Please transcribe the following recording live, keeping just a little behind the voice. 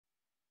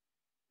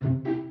بینەرانی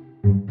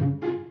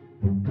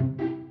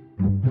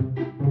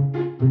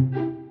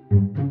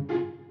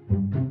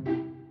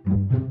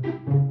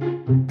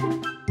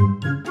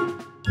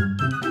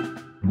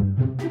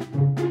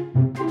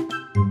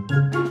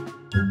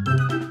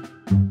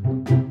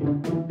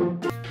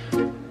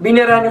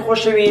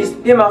خۆشەویست،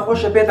 پێمان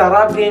خۆشە پێتان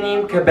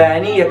ڕابگەێنین کە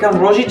بەیانی یەکەم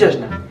ڕۆژی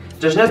جەژنە.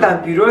 جەژنەتان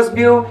پیرۆز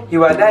بێ و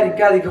هیواداری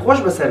کاتێکی خۆش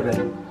بەسەر بێت.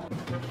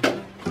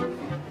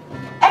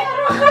 ئەی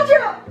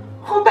ڕۆخەجە،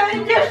 خۆ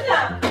بەیانی جەژنە!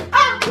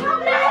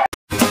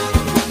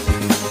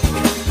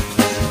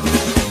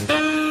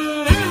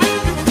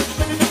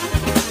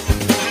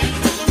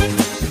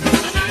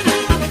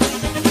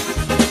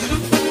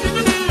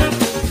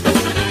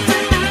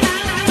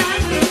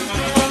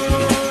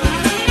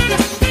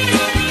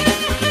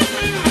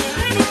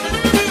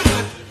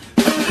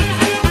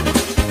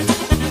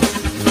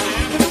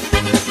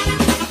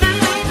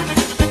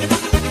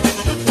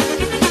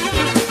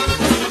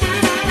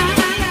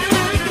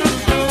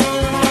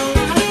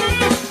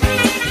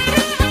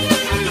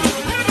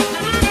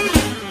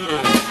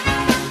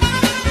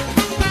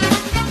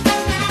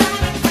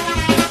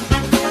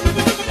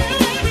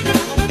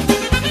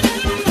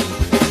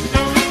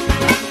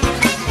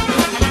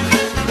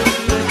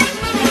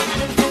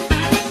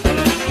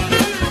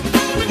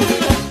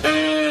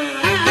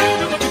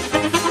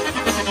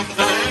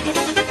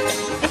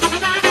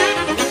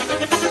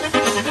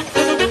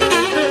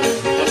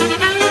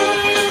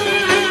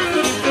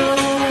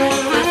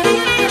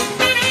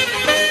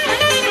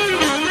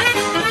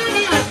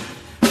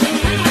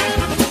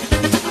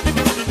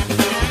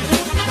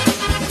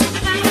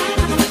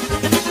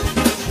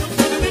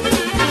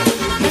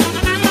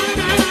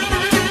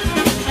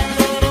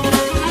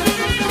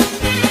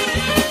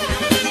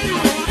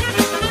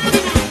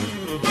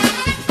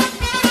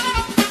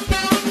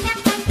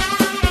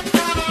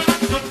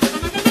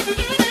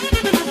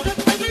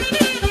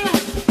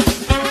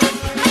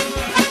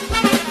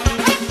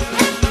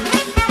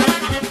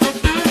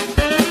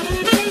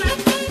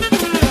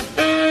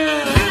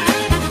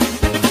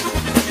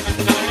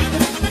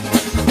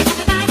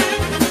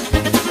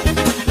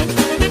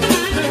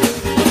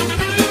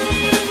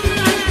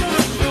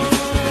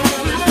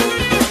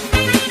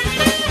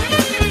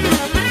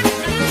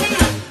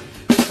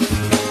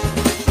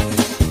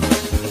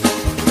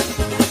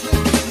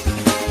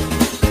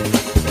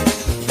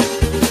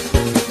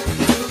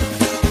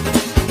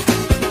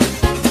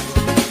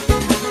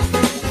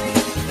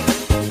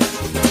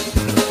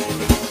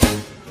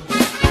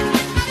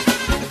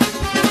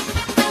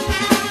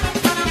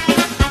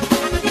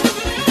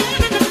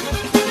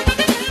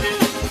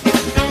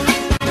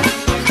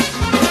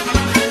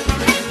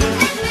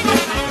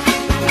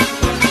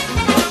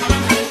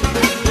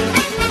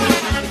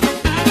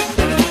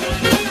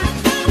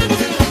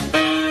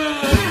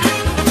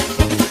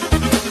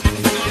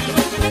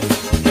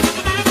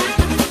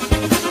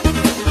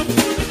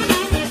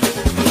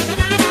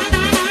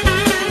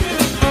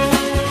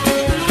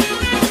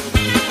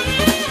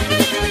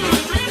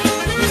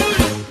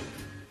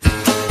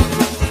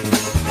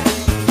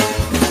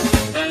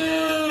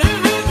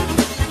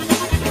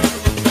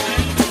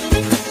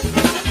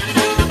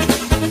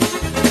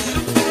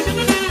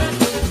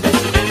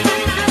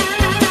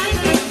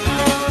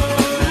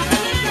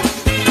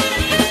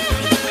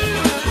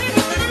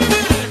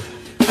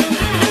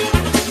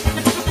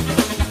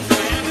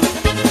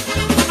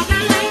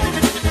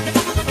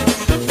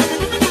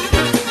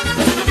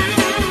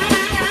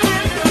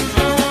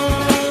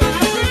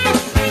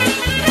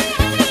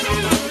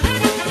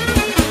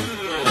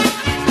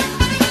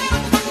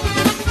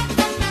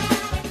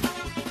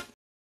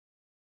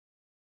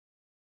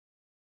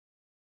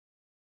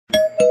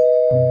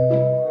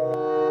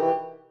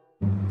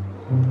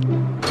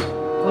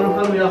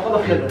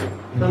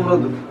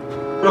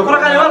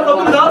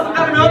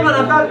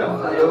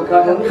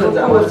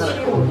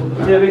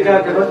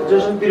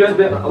 جشن پیروز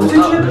به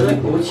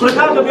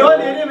کار میوان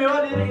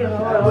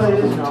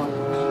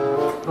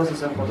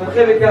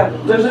خیلی کرد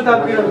جشن تا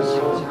پیروز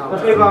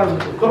خیلی بار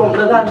کروم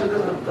دادن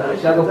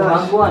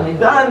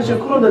دانش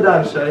کروم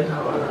دادن شاید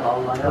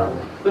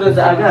برای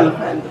زعگال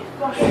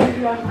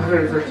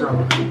خیلی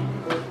زشتم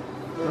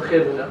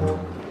خیلی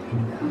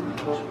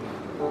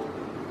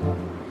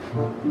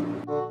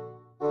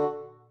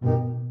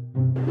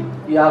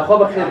يا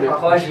خوب خير بك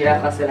خوش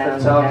يا خسلان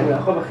يا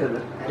خوب خير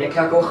بك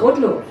يكاكو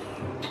خدلو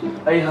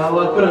اي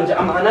هوا كلهم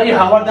جا معنا اي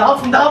هوا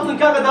دعوتن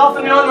كذا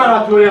دعوتن يوم ما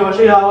راتوا يا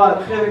شيء هوا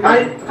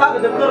اي كذا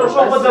دبر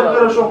شو خذ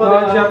دبر شو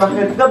خذ يا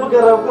بخير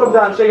دبر قرب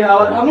دان شيء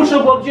هوا مو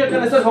شو بوجي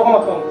كان اساس هو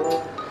مفهوم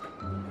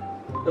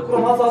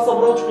دكرم هذا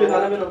صبروا شوي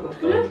على منهم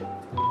كده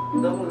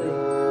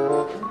دبر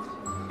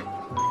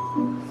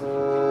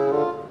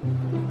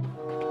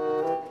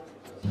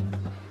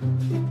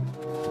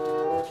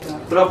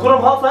ترى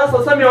كرم هذا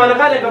اصلا سمي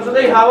وانا غالي كم شو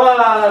ده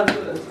هوا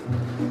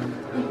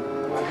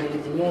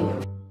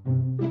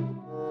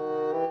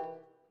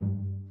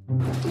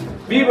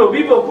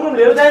بيبو كرم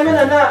ليه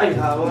دائما انا اي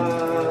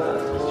هوا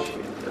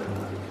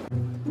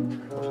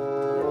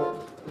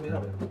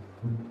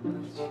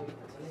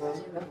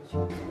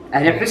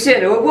أنا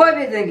حسين هو بوا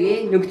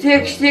بيتنقي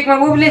نكتيك شتيك ما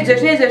بو بلي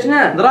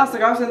جشنة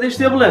دراستك عم سندي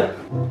شتي بله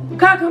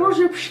كاكا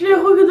روجي بشلي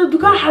خوي قد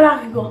الدكان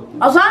حلاقيكو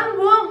أظن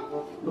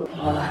بو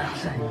والله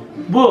حسين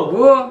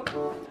بو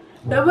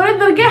دابا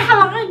درقي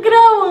حلاقي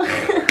قراوخ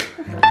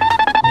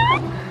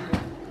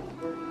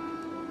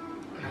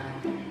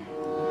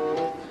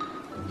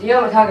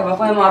اليوم تاقب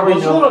أخوي ما أروح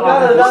شو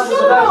هذا داش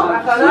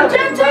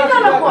كنت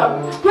أنا أخوي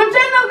كنت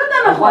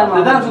أنا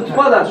أخوي داش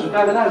تفضل شو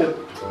هذا نابي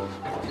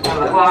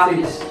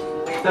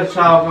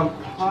ترشاوكم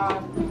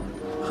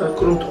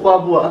كلهم تخوا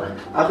بوا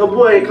اخ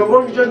بوا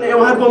كبروش جدنا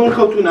ايوا هربوا من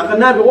خوتونا اخ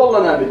نابي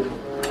والله نابي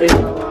اي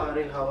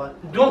هوا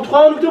دوم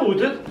تخوا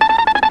نكتبوت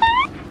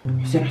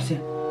حسين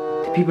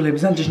تبي بلا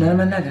بزان جشنا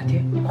ما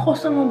ناقتي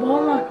خوصا ما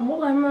بهالناكم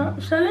والله ما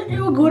سالي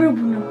ايوا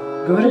قربنا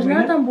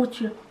جشنا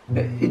بوتشي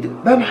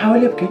ما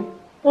محاول يبكي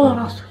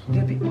والله راسي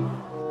تبي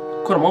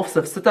كره ما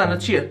في ستان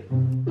تشيل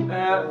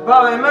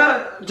بابا ما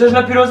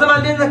جشنا پیرۆز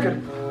ما لين ذكر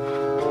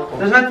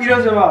جشنا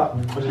پیرۆز بابا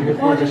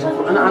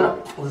انا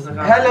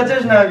هلا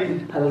جشنا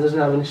بي هلا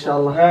جناب ان شاء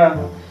الله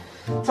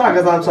صار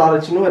قزام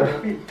صارت شنو ورا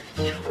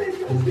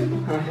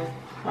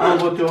ها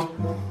بوتو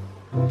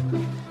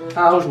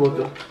ها وش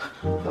بوتو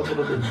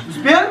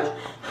سبيل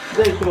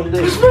دايكم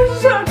بسم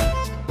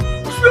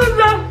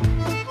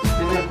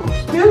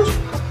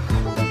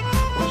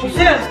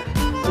سبيل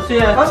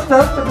حسين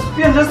أستا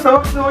بسبيل جلسة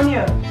وقت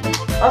ثوانية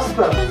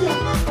أستا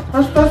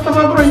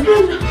ما بروي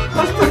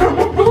أستا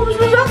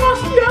بسم الله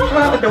راسي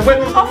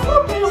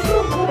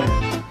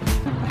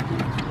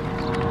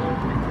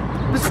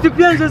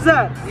بسبيل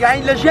جزاء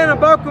يعني لجينا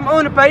باكم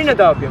أون بارينا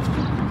دابيا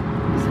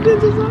سبيل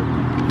جزاء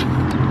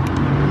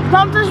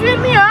طعم تشوير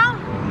مية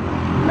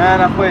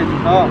أنا خويت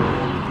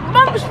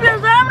ما بسبيل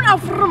جزاء من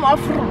أفرم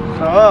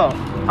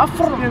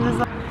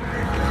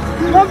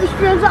ما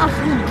بسبيل جزاء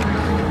أفرم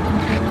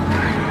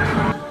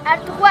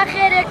أرتخوا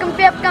خيركم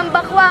بيبكم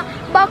بخوا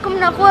باكم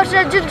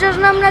نخوشة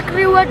ججنا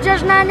منكري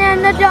وججنا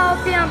ندعو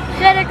فيهم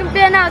خيركم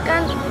بيناكن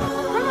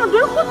أنا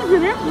دول خود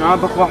جري نعم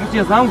بخوا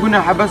حتى زام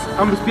قلنا حبس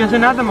أم بسبيل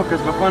جزاء هذا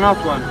مكس بخوا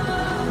ناطوان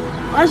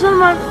أصلا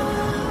ما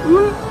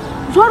من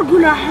زور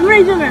جناح من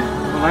يدنا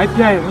والله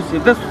بياي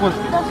حسين دست خوش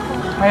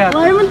حياتي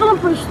والله من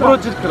طلب فشتا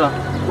روج الكرة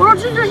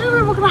ورجع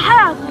جشنا بكرة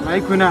حياتي ما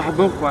يكون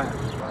حب أخوي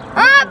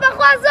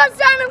بخوا زور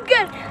سانم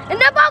كر إن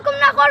باكم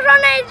نخوشة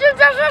نيجي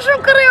ججنا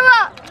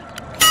شمكريوا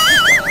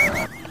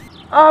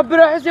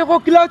برا حسين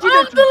خوك كلاتي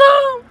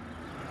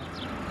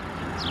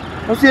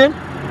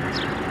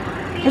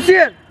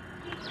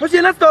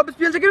حسين استوى بس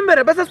بينزك من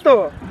برا بس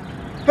استوى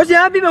حسين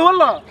حبيبي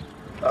والله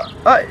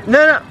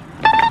لا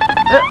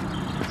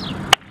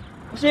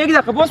حسين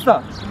يقدر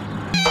قبوستا